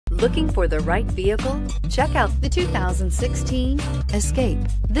Looking for the right vehicle? Check out the 2016 Escape.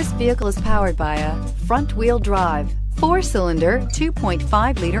 This vehicle is powered by a front-wheel drive, 4-cylinder,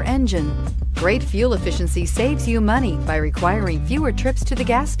 2.5-liter engine. Great fuel efficiency saves you money by requiring fewer trips to the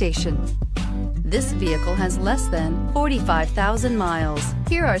gas station. This vehicle has less than 45,000 miles.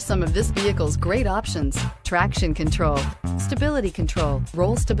 Here are some of this vehicle's great options: traction control, stability control,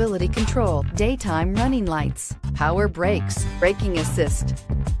 roll stability control, daytime running lights, power brakes, braking assist.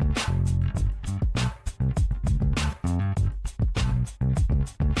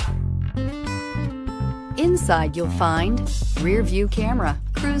 Inside you'll find rear view camera,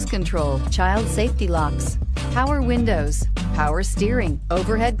 cruise control, child safety locks, power windows, power steering,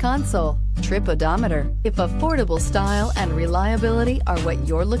 overhead console, trip odometer. If affordable style and reliability are what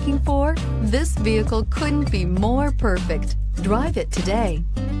you're looking for, this vehicle couldn't be more perfect. Drive it today.